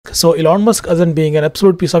Musk. So Elon Musk, as in being an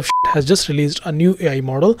absolute piece of shit, has just released a new AI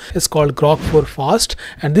model. It's called Grok for Fast,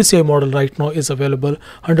 and this AI model right now is available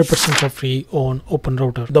 100% for free on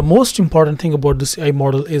OpenRouter. The most important thing about this AI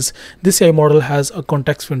model is this AI model has a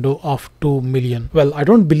context window of 2 million. Well, I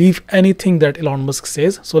don't believe anything that Elon Musk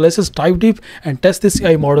says, so let's just dive deep and test this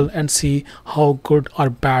AI model and see how good or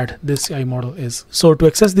bad this AI model is. So to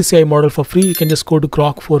access this AI model for free, you can just go to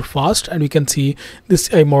Grok for Fast, and you can see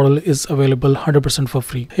this AI model is available 100% for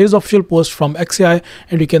free. Here's the official post from XAI,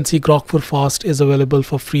 and you can see Grok for Fast is available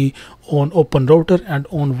for free on OpenRouter and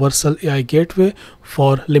on Versal AI Gateway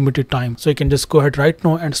for limited time. So you can just go ahead right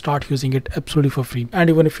now and start using it absolutely for free. And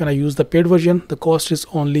even if you want to use the paid version, the cost is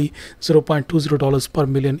only $0.20 per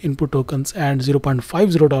million input tokens and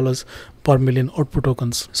 $0.50 per million output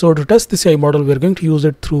tokens. So to test this AI model, we're going to use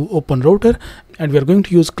it through OpenRouter, and we're going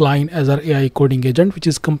to use Klein as our AI coding agent, which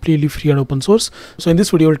is completely free and open source. So in this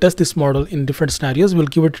video, we'll test this model in different scenarios. We'll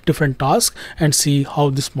give it different tasks and see how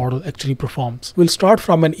this model actually performs. We'll start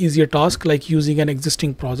from an easier task like using an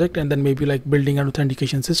existing project, and then maybe like building an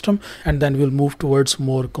authentication system, and then we'll move towards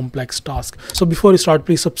more complex tasks. So before we start,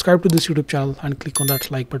 please subscribe to this YouTube channel and click on that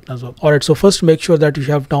like button as well. Alright, so first make sure that you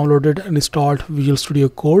have downloaded and installed Visual Studio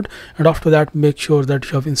Code, and after that make sure that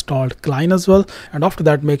you have installed Klein as well, and after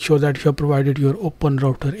that make sure that you have provided your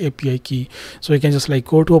OpenRouter API key. So you can just like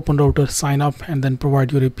go to OpenRouter, sign up, and then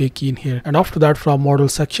provide your API key in here. And after that, from model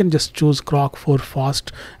section, just choose Grok for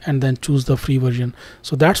Fast and then choose the free version.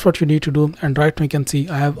 So that's what you need to do. And right now you can see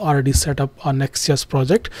I have already set up a Next.js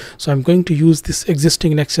project. So I'm going to use this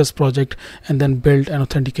existing Next.js project and then build an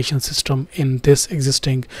authentication system in this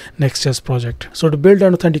existing Next.js project. So to build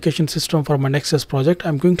an authentication system for my Next.js project,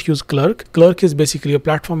 I'm going to use Clerk. Clerk is basically a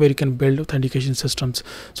platform where you can build authentication systems.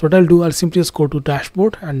 So what I'll do, I'll simply just go to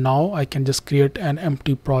dashboard, and now I can just create an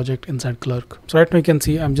empty project inside Clerk. So right now you can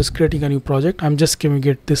see I'm just creating a new project. I'm just giving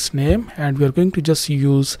it this name, and we're going to just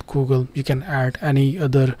use Google. You can add any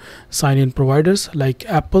other sign-in providers like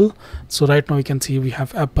Apple. So right now you can see we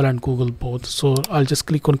have Apple and Google both. So I'll just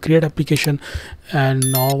click on create application,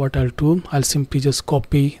 and now what I'll do, I'll simply just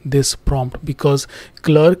copy this prompt, because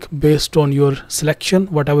Clerk, based on your selection,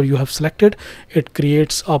 whatever you have selected, it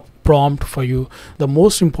creates a prompt for you. The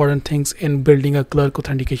most important things in building a Clerk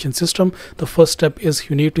authentication system, the first step is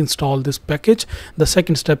you need to install this package. The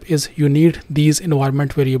second step is you need these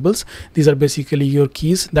environment variables. These are basically your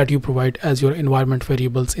keys that you provide as your environment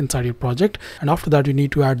variables inside your project. And after that, you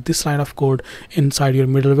need to add this line of code inside your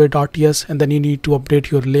middleware.ts, and then you need to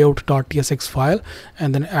update your layout.tsx file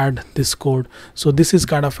and then add this code. So this is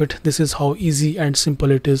kind of it. This is how easy and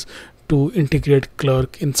simple it is to integrate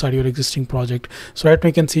Clerk inside your existing project. So right now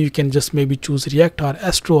you can see you can just maybe choose React or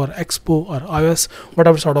Astro or Expo or iOS,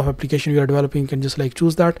 whatever sort of application you are developing, you can just like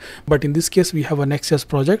choose that. But in this case, we have a Next.js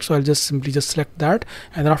project, so I'll just simply just select that,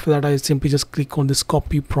 and then after that I simply just click on this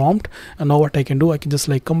copy prompt. And now what I can do, I can just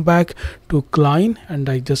like come back to Klein and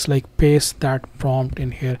I just like paste that prompt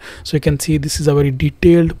in here. So you can see this is a very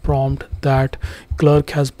detailed prompt that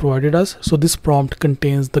Clerk has provided us. So this prompt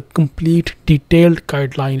contains the complete detailed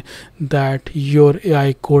guideline that your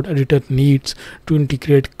AI code editor needs to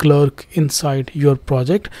integrate Clerk inside your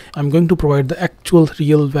project. I'm going to provide the actual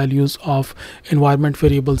real values of environment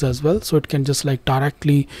variables as well, so it can just like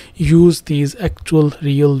directly use these actual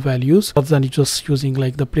real values rather than just using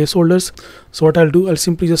like the placeholders. So what I'll do, I'll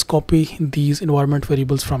simply just copy these environment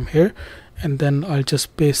variables from here, and then I'll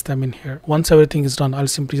just paste them in here. Once everything is done, I'll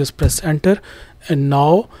simply just press enter, and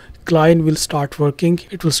now Klein will start working.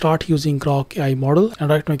 It will start using Grok AI model, and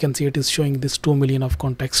right now you can see it is showing this 2 million of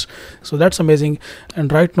context. So that's amazing.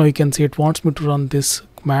 And right now you can see it wants me to run this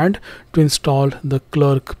command to install the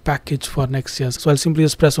Clerk package for Next.js. So I'll simply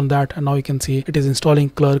just press on that, and now you can see it is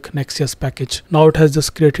installing Clerk Next.js package. Now it has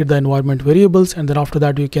just created the environment variables, and then after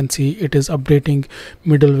that you can see it is updating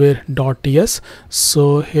middleware.ts.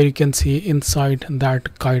 So here you can see inside that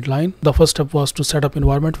guideline, the first step was to set up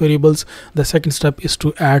environment variables. The second step is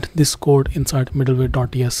to add this code inside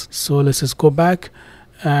middleware.ts. So let's just go back,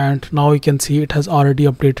 and now you can see it has already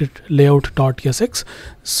updated layout.tsx.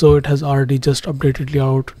 So it has already just updated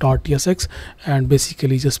layout.tsx and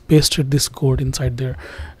basically just pasted this code inside there.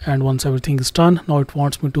 And once everything is done, now it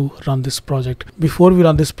wants me to run this project. Before we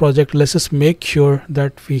run this project, let's just make sure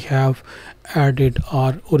that we have added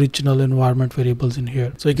our original environment variables in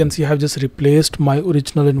here. So you can see I have just replaced my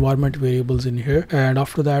original environment variables in here, and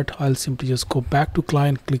after that I'll simply just go back to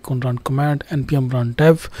Klein, click on run command, npm run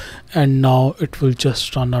dev, and now it will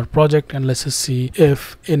just run our project. And let's just see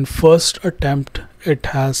if in first attempt it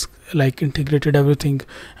has like integrated everything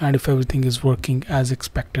and if everything is working as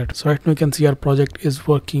expected. So right now you can see our project is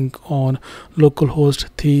working on localhost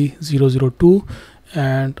 3002,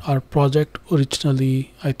 and our project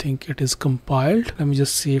originally, I think it is compiled. Let me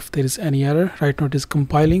just see if there is any error. Right now it is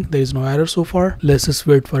compiling. There is no error so far. Let's just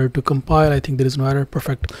wait for it to compile. I think there is no error.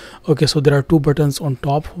 Perfect. Okay, so there are two buttons on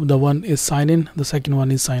top. The one is sign in, the second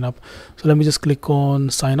one is sign up. So let me just click on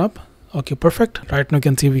sign up. Okay, perfect. Right now you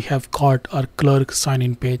can see we have got our Clerk sign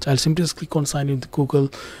in page. I'll simply just click on sign in with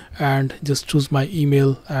Google and just choose my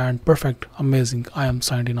email, and perfect, amazing, I am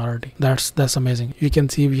signed in already. That's amazing. You can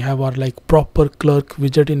see we have our like proper Clerk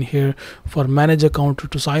widget in here for manage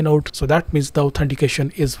account to sign out. So that means the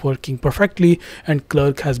authentication is working perfectly, and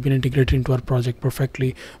Clerk has been integrated into our project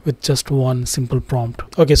perfectly with just one simple prompt.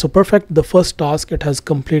 Okay, so perfect. The first task it has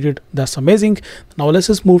completed. That's amazing. Now let's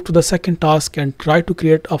just move to the second task and try to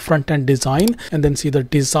create a front-end design and then see the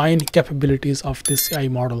design capabilities of this AI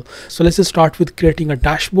model. So let's just start with creating a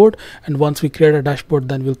dashboard, and once we create a dashboard,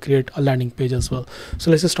 then we'll create a landing page as well. So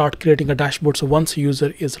let's just start creating a dashboard. So once a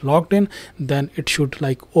user is logged in, then it should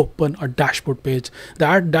like open a dashboard page.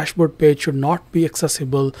 That dashboard page should not be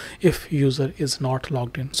accessible if user is not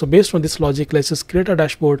logged in. So based on this logic, let's just create a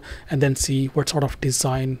dashboard and then see what sort of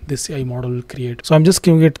design this AI model will create. So I'm just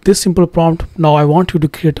giving it this simple prompt. Now I want you to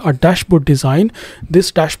create a dashboard design.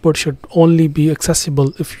 This dashboard should only be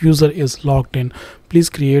accessible if user is logged in. Please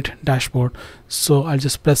create dashboard. So I'll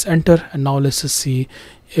just press enter, and now let's just see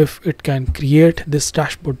if it can create this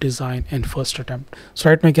dashboard design in first attempt. So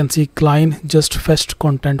right now you can see client just fetched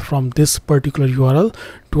content from this particular URL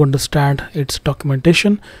to understand its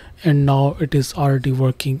documentation, and now it is already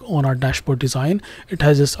working on our dashboard design. It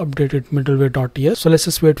has just updated middleware.ts. So let's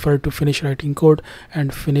just wait for it to finish writing code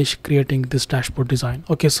and finish creating this dashboard design.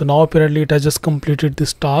 Okay, so now apparently it has just completed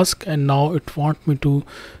this task, and now it wants me to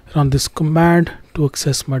run this command to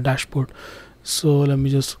access my dashboard. So let me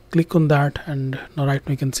just click on that, and now right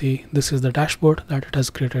now you can see this is the dashboard that it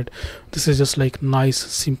has created. This is just like nice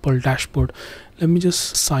simple dashboard. Let me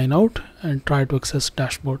just sign out and try to access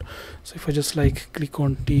dashboard. So if I just like click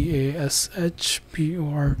on dashboard,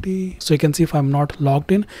 so you can see if I'm not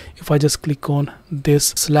logged in, if I just click on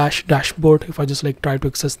this /dashboard, if I just like try to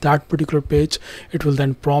access that particular page, it will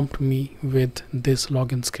then prompt me with this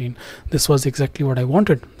login screen. This was exactly what I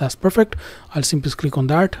wanted. That's perfect. I'll simply click on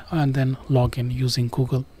that and then log in using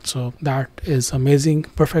Google. So that is amazing.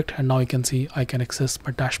 Perfect. And now you can see I can access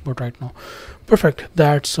my dashboard right now. Perfect.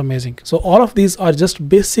 That's amazing. So all of these are just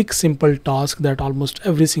basic simple tasks that almost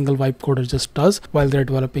every single vibe coder just does while they're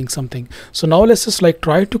developing something. So now let's just like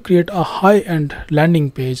try to create a high-end landing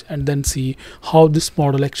page and then see how this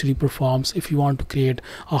model actually performs if you want to create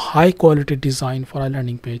a high quality design for a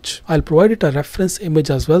landing page. I'll provide it a reference image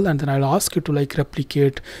as well, and then I'll ask you to like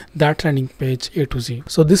replicate that landing page A to Z.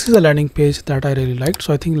 So this is a landing page that I really liked.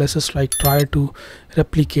 So I think let's just like try to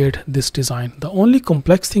replicate this design. The only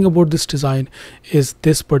complex thing about this design is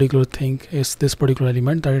this particular thing, is this particular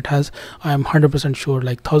element that it has. I am 100% sure,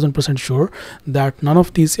 like 1000% sure, that none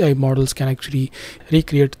of these AI models can actually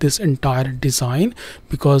recreate this entire design,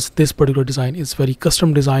 because this particular design is very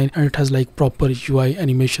custom design and it has like proper UI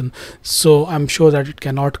animation. So I'm sure that it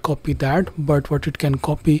cannot copy that, but what it can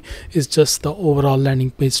copy is just the overall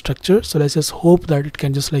landing page structure. So let's just hope that it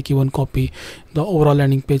can just like even copy the overall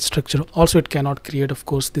landing page structure. Also it cannot create, of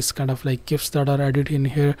course, this kind of like gifs that are added in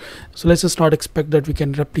here. So let's just not expect that we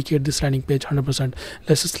can replicate this landing page 100%.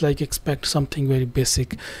 Let's just like expect something very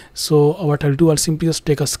basic. So what I'll do, I'll simply just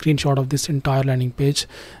take a screenshot of this entire landing page,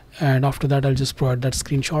 and after that I'll just provide that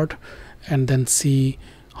screenshot and then see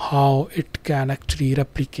how it can actually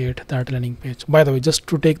replicate that landing page. By the way, just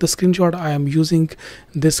to take the screenshot, I am using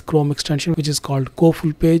this Chrome extension which is called Go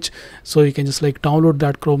Full Page. So you can just like download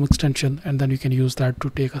that Chrome extension and then you can use that to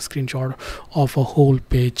take a screenshot of a whole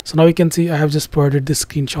page. So now you can see I have just provided this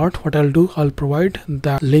screenshot. What I'll do, I'll provide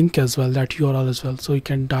that link as well, that URL as well, so you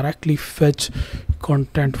can directly fetch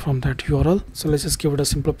content from that URL. So let's just give it a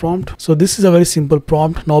simple prompt. So this is a very simple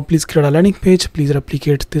prompt. Now please create a landing page. Please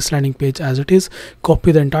replicate this landing page as it is.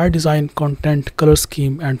 Copy the entire design, content, color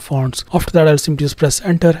scheme and fonts. After that I'll simply just press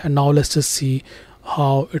enter, and now let's just see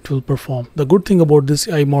how it will perform. The good thing about this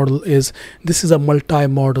AI model is this is a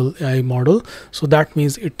multi-model AI model, so that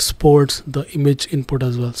means it supports the image input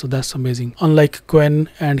as well. So that's amazing. Unlike Quen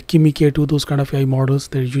and Kimi K2, those kind of AI models,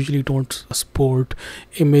 they usually don't support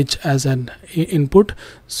image as an input.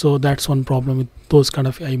 So that's one problem with those kind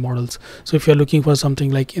of AI models. So if you're looking for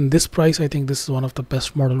something like in this price, I think this is one of the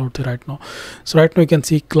best model out there right now. So right now you can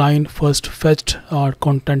see client first fetched our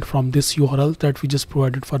content from this URL that we just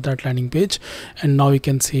provided for that landing page, and now you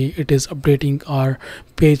can see it is updating our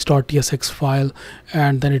page.tsx file,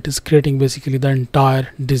 and then it is creating basically the entire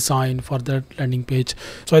design for that landing page.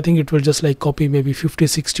 So I think it will just like copy maybe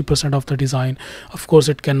 50-60% of the design. Of course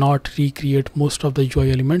it cannot recreate most of the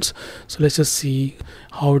UI elements, so let's just see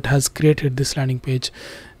how it has created this landing page.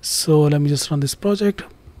 So let me just run this project,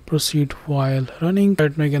 proceed while running.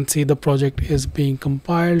 Right now you can see the project is being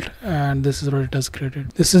compiled, and this is what it has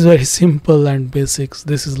created. This is very simple and basics.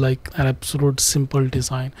 This is like an absolute simple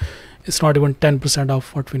design. It's not even 10%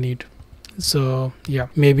 of what we need. So yeah,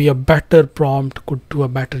 maybe a better prompt could do a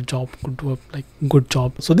better job, could do a like good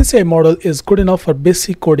job. So this AI model is good enough for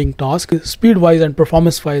basic coding tasks. Speed wise and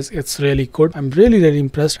performance wise, it's really good. I'm really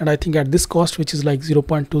impressed, and I think at this cost, which is like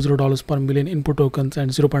 $0.20 per million input tokens and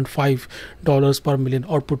 $0.5 per million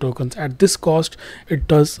output tokens, at this cost it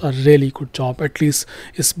does a really good job. At least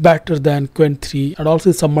it's better than Qwen 3, and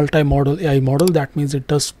also it's a multi-model AI model. That means it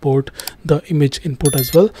does support the image input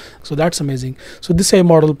as well, so that's amazing. So this AI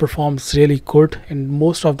model performs really good in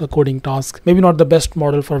most of the coding tasks. Maybe not the best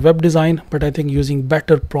model for web design, but I think using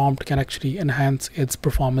better prompt can actually enhance its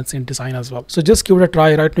performance in design as well. So just give it a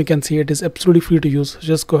try. Right now you can see it is absolutely free to use.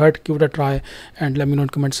 Just go ahead, give it a try, and let me know in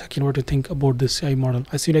the comment section what you think about this AI model.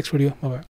 I see you next video. Bye bye.